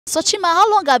So Chima, how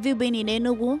long have you been in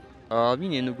Enugu? I've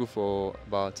been in Enugu for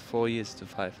about 4 years to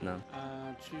 5 now.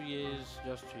 2 years,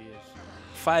 just 2 years.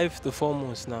 5 to 4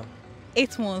 months now.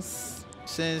 8 months.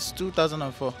 Since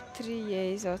 2004. 3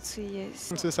 years or 2 years.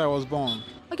 Since I was born.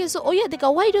 Okay, so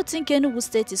Oyedika, why do you think Enugu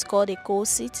State is called a coal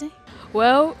city?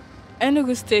 Well,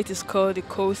 Enugu State is called the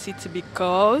coal city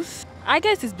because I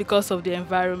guess it's because of the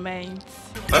environment.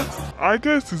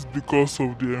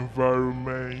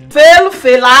 Fail,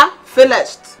 failure,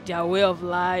 failest. Their way of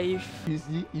life,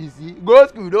 Easy. Go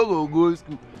school, don't go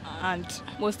school. and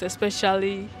most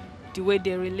especially the way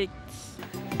they relate.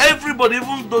 Everybody,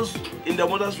 even those in their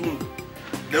mother's womb,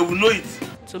 they will know it.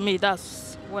 To me,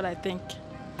 that's what I think.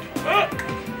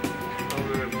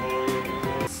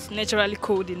 It's naturally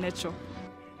cold in nature.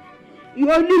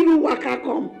 You waka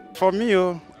come. For me,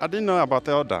 I didn't know about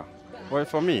Elder. Well,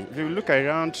 for me, if you look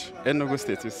around Enugu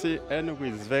State, you see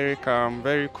Enugu is very calm,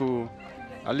 very cool.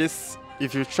 At least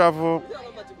if you travel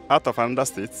out of another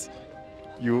state,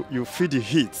 you feel the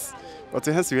heat. But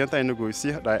once you enter Enugu, you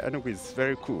see that Enugu is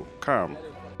very cool, calm.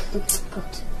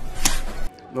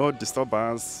 No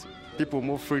disturbance. People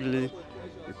move freely.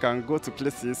 You can go to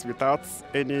places without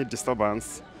any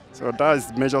disturbance. So that is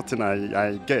the major thing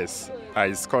I guess.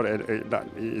 It's called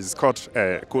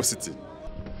COALCITY.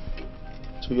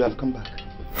 So you have come back.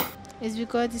 It's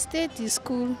because the state is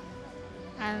cool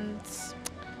and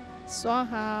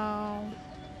somehow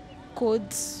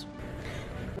codes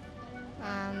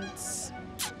and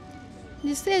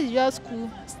the state is just cool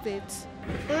state.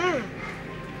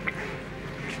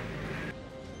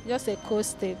 Just a cool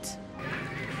state.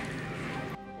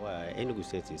 Well, Enugu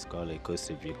State is called a coal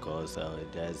state because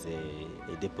there's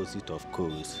a deposit of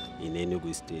coals in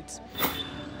Enugu State.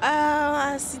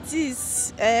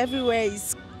 Cities everywhere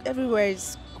is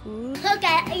cool.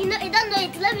 Okay, you don't know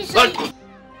it. Let me show you.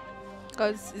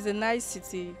 Because it's a nice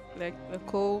city, like a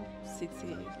coal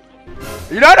city.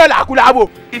 You don't know Lakulabo.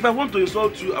 If I want to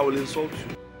insult you, I will insult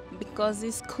you. Because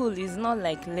it's cool, it's not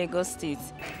like Lagos State.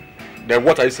 Then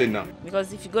what are you saying now?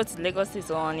 Because if you go to Lagos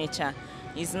State or Onitsha,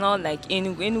 it's not like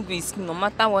Enugu. Enugu is cool. No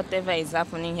matter whatever is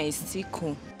happening here, it's still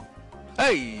cool.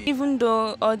 Hey! Even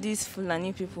though all these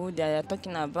Fulani people they are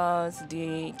talking about,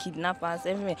 the kidnappers,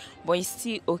 everywhere, but it's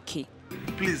still okay.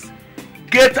 Please,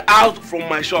 get out from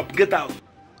my shop. Get out.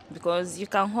 Because you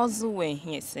can hustle well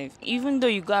here, safe. Even though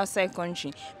you go outside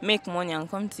country, make money and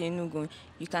come to Enugu,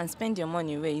 you can spend your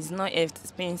money where it's not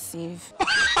expensive.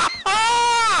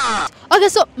 Okay,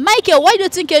 so Michael, why do you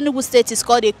think Enugu State is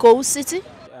called a coal city?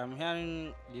 I'm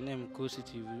hearing the name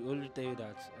COALCITY. We only tell you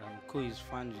that coal is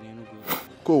found in Enugu.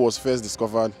 Coal was first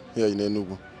discovered here in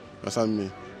Enugu, understand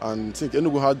me? And I think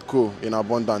Enugu had coal in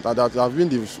abundance, and that have been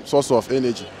the source of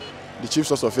energy, the chief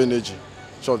source of energy,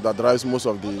 so that drives most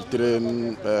of the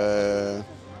train,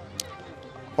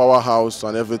 powerhouse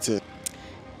and everything.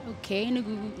 Okay,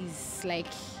 Enugu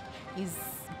is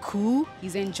cool,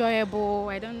 is enjoyable.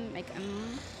 I don't like.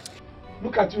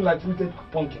 Look at you like rooted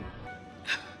pumpkin.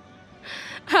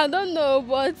 I don't know,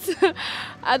 but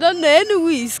I don't know.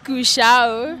 Enugu is cool,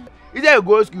 shall. You say you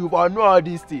go school for know all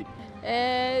these things.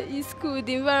 It's cool,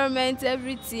 the environment,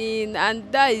 everything,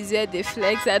 and that is where they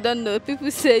flex. I don't know.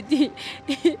 People say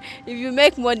if you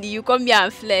make money, you come here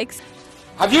and flex.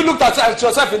 Have you looked at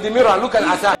yourself in the mirror and look at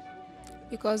yourself?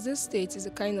 Because this state is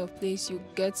the kind of place you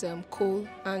get coal,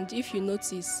 and if you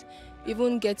notice,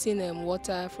 even getting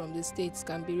water from the states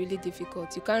can be really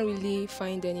difficult. You can't really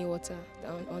find any water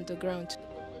on the ground.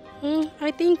 I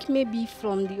think maybe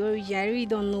from the origin. I really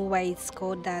don't know why it's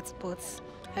called that, but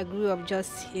I grew up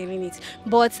just hearing it.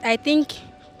 But I think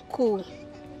coal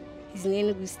is in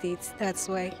Enugu State. That's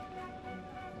why.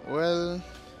 Well,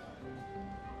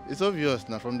 it's obvious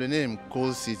now from the name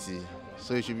Coal City.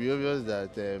 So it should be obvious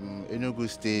that Enugu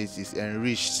State is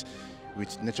enriched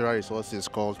with natural resources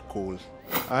called coal.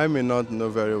 I may not know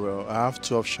very well. I have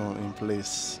two options in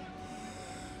place.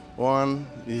 One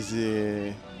is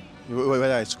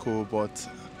whether it's coal, but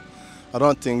I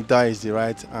don't think that is the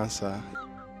right answer.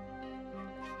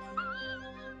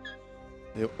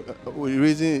 The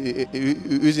reason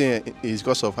is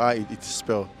because of how it's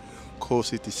spelled, Coal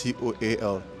City,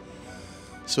 C-O-A-L.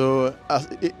 So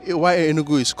why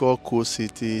Enugu is called Coal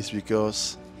City is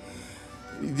because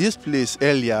this place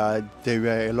earlier there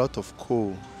were a lot of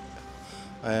coal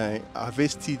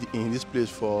harvested in this place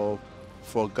for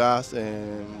gas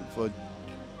and for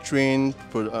train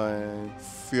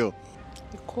fuel.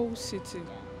 The coal city.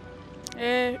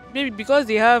 Maybe because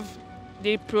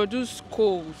they produce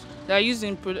coals that are used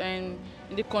in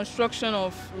the construction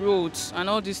of roads and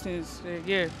all these things.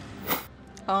 Yeah.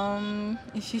 The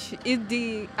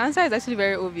answer is actually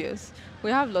very obvious. We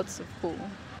have lots of coal.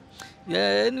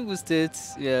 Yeah, Enugu State.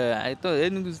 Yeah, I thought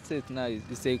Enugu State now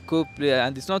is a cool place,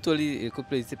 and it's not only a cool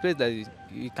place. It's a place that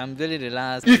you can really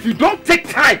relax. If you don't take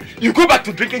time, you go back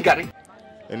to drinking garri.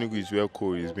 Enugu is where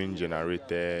coal is being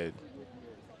generated.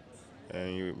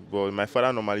 But my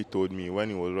father normally told me when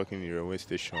he was working in the railway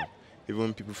station,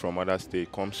 even people from other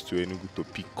states comes to Enugu to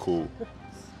pick coal.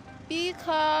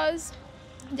 Because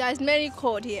there is many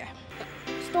cold here.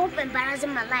 Stop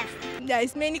embarrassing my life. There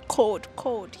is many cold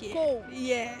here. Cold?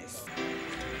 Yes.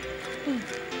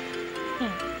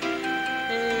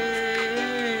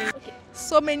 Okay.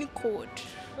 So many cold.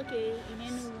 Okay, in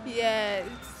Enugu. Yes.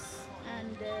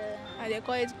 And they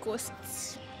call it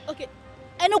COALCITY. Okay.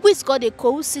 Enugu is called a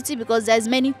coal city because there's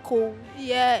many coal.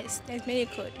 Yes, there's many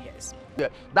cold, yes. Yeah,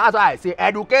 that's why I say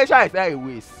education is a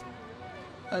waste.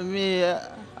 I mean,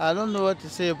 I don't know what to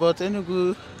say about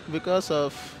Enugu because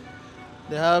of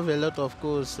they have a lot of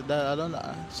coals. That I don't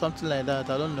know, something like that.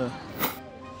 I don't know.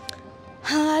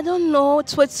 I don't know.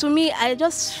 To me, I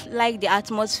just like the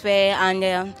atmosphere,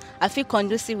 and I feel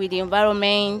conducive with the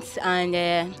environment, and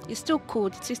it's still cool.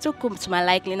 It's still cool to my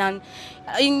liking. And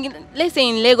let's say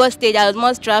in Lagos State, there was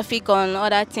more traffic on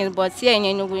other things, but here in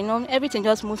Enugu, you know, everything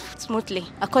just moves smoothly.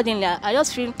 Accordingly, I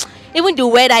just feel, even the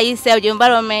weather itself, the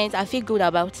environment, I feel good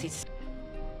about it.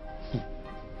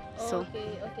 So. Okay.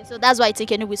 So that's why I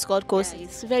think Enugu is called coal city.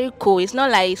 It's very cool. It's not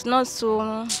like it's not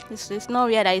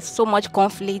where there is so much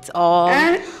conflict or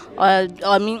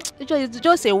I mean it's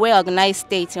just a well organized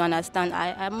state. You understand?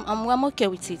 I'm okay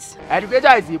with it.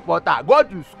 Education is important. Go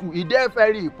to school. It's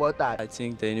very important. I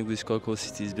think the Enugu is called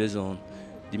COALCITY is based on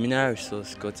the mineral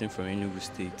resource gotten from Enugu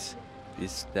State.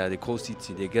 Is that the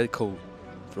COALCITY, they get coal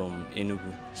from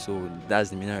Enugu, so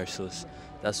that's the mineral resource.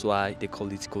 That's why they call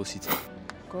it COALCITY.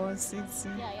 COALCITY.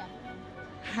 Yeah.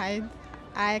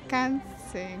 I can't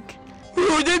think.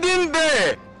 You didn't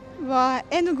there. But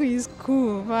Enugu is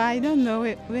cool, but I don't know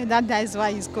where that is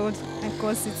why it's called a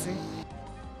COALCITY.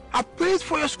 I paid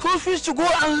for your school fees to go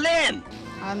and learn.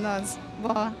 I'm not,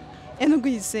 but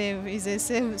Enugu is safe. It's a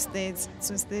safe state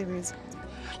to stay with.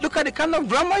 Look at the kind of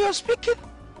grammar you're speaking.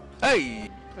 Hey.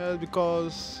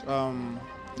 Because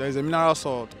there is a mineral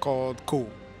salt called coal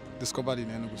discovered in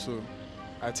Enugu, so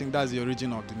I think that's the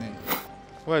origin of the name.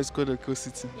 Why is it called a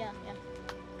COALCITY? Yeah.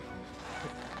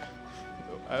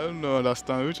 I don't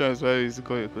understand. Which one is why is it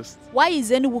called a COALCITY? Why is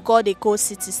Enugu called a coal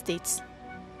city state?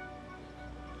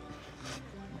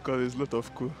 Because there's a lot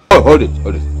of coal. Oh, hold it.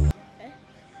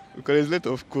 Because there's a lot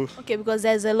of coal. Okay, because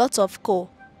there's a lot of coal.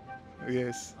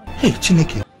 Yes. Hey,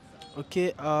 Chineke.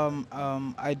 Okay,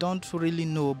 I don't really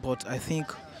know, but I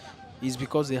think it's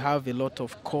because they have a lot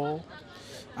of coal,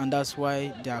 and that's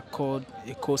why they are called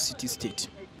a coal city state.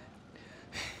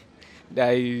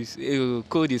 There is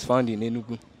coal is found in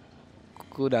Enugu.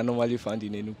 Coal are normally found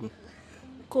in Enugu.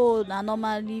 Coal are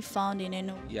normally found in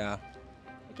Enugu. Yeah.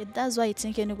 Okay, that's why you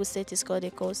think Enugu State is called a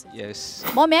coal city. Yes.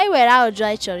 Mommy, I wear out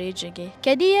dry chorage again.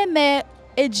 Kedu ihe me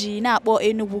eji na akpọ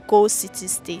Enugu Coal City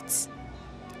State?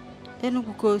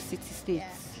 Enugu Coal City State.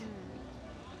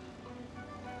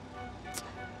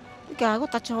 Ga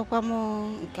agụtachakwa m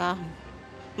nke ahụ.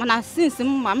 Mana since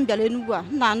m bịara Enugu a,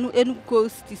 na anu Enugu Coal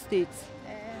City State.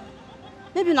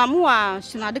 Maybe na mụwa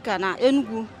si na dịka na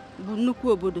Enugu bụ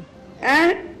nnukwu obodo.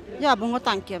 Ya bụ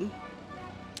nghọta nke m.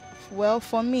 Well,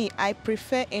 for me, I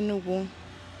prefer Enugu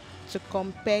to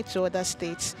compare to other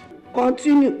states.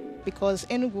 Continue. Because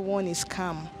Enugu one is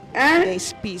calm. There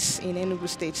is peace in Enugu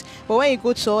State. But when you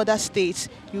go to other states,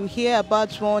 you hear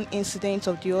about one incident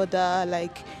of the other,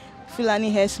 like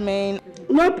Fulani herdsmen.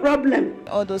 No problem.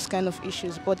 All those kind of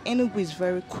issues. But Enugu is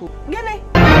very cool. Really?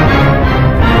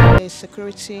 There's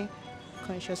security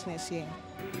consciousness here.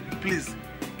 Please,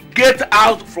 get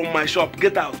out from my shop.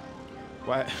 Get out.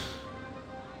 Why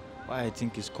I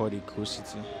think it's called a coal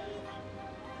city?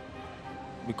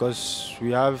 Because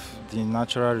we have the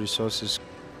natural resources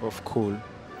of coal.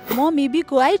 Mommy,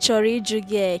 biko I chọrọ ịjụ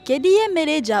gị, kedu ihe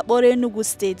mere eji akpọrọ Enugu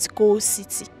State Coal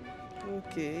City?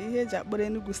 Okay, ihe eji akpọrọ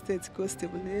Enugu State Coal City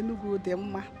bụ na Enugu dị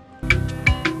mma.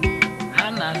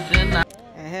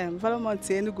 Environment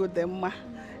Enugu dị mma.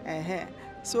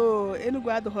 So Enugu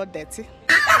adịghị dirty.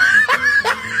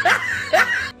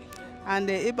 And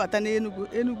ịbata na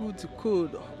Enugu dị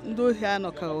cold. Ndị ohi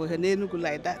anọka ohe na Enugu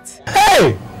like that.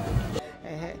 Hey!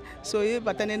 So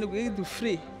ịbata na Enugu ịdị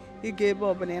free. Ị ga-ebe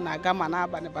ọbụla ị na-aga ma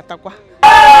n'abalị batakwa.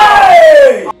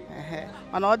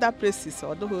 On other places,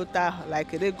 or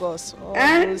like Lagos, all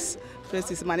those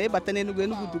places, man, ịbata na Enugu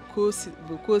dị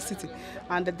coal city,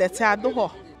 and the dirty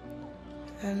adoho.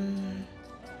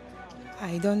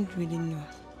 I don't really know.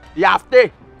 You have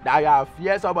to that you have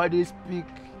hear somebody speak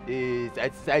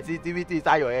sensitivity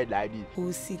inside your head like this.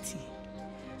 Coal city.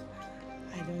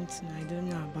 I don't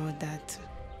know about that.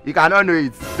 You cannot know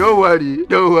it. Don't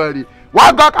worry.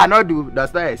 What God cannot do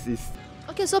does not exist.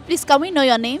 Okay, so please, can we know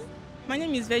your name? My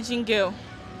name is Virgin Girl.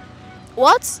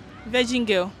 What? Virgin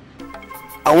Girl.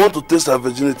 I want to test her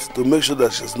virginity to make sure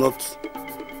that she's not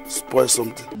spoil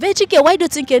something. Virgin Girl, why do you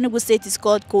think Enugu State is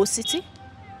called COALCITY?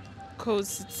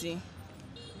 COALCITY.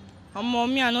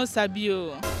 Mommy, I know sabi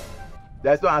o.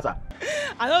 There's no answer.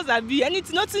 I know sabi.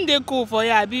 Anything, nothing they cool for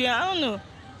you. I don't know.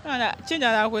 Change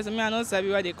that question. I know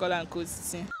sabi why they call her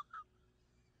COALCITY.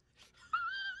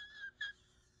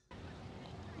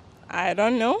 I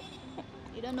don't know.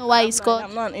 You don't know why it's called?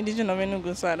 I'm not an indigenous of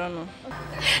Enugu, so I don't know.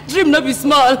 Dream not be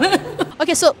small.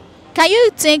 Okay, so can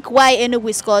you think why Enugu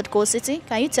is called COALCITY?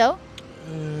 Can you tell?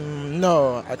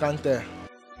 No, I can't tell.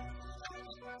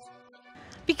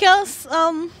 Because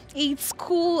it's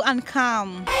cool and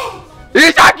calm.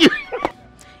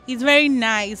 It's very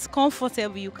nice,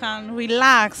 comfortable. You can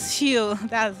relax, chill.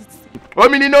 That's it. Oh,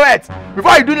 me know it.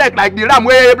 Before you do like the ram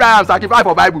where Abraham sacrificed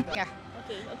for Bible. Yeah.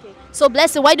 So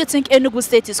Blessing, why do you think Enugu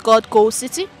State is called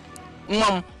COALCITY?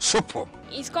 Super.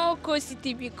 It's called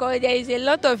COALCITY because there is a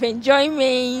lot of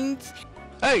enjoyment.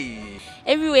 Hey.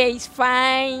 Everywhere is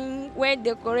fine, well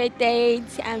decorated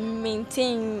and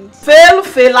maintained.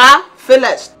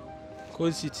 Failest.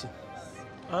 COALCITY.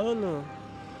 I don't know.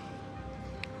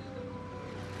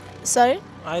 Sorry?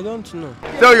 I don't know.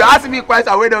 So you ask me a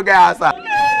question, we don't get answer.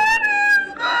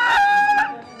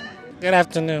 Good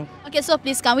afternoon. Okay, so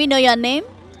please, can we know your name?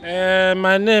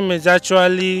 My name is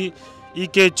actually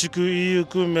Ikechukwu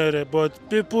Iyukumere, but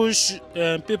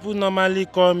people normally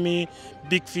call me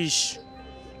Big Fish.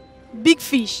 Big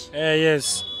Fish?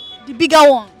 Yes. The bigger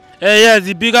one? Yes,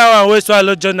 the bigger one wey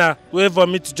swallow Jonah, wey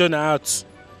vomit Jonah out.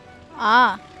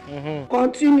 Ah.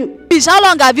 Continue. Fish, how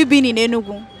long have you been in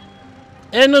Enugu?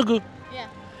 Enugu?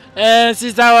 Yeah.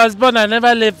 Since I was born, I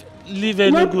never leave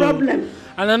Enugu. No problem.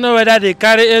 I don't know whether they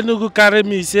carry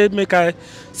me, say make I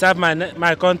serve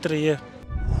my country here.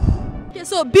 Okay,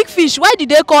 so Big Fish, why did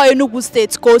they call Enugu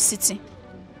State COALCITY?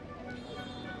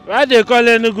 Why they call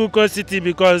Enugu COALCITY?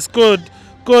 Because cold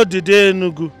the day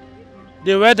Enugu.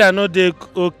 The weather no dey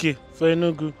okay for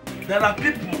Enugu. There are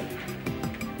people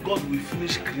God will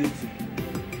finish creating.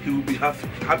 He will be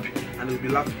happy and he will be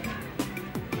laughing.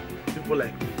 People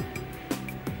like me.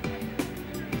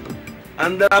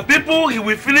 And there are people he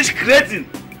will finish creating.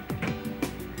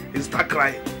 He start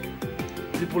crying.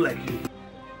 People like you.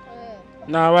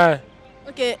 Now why?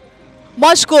 Okay.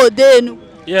 Much cold then.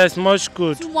 Yes, much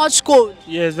cold. Too much cold.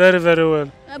 Yes, very, very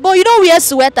well. But you don't wear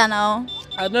sweater now.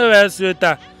 I don't wear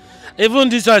sweater. Even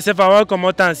this one, if I want to come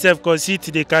out and self, because heat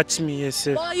they catch me, yes,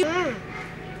 sir.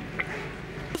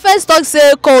 First talk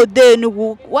say cold day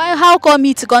Enugu. Why? How come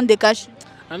it gone they catch you?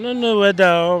 I don't know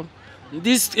whether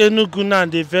this Enugu now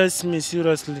they vex me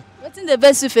seriously. What's in the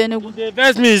vex with Enugu? They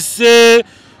vex me say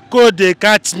cold they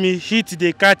catch me, heat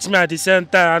they catch me at the same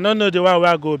time. I don't know the one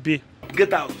where I go be.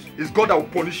 Get out. It's God that will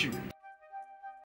punish you.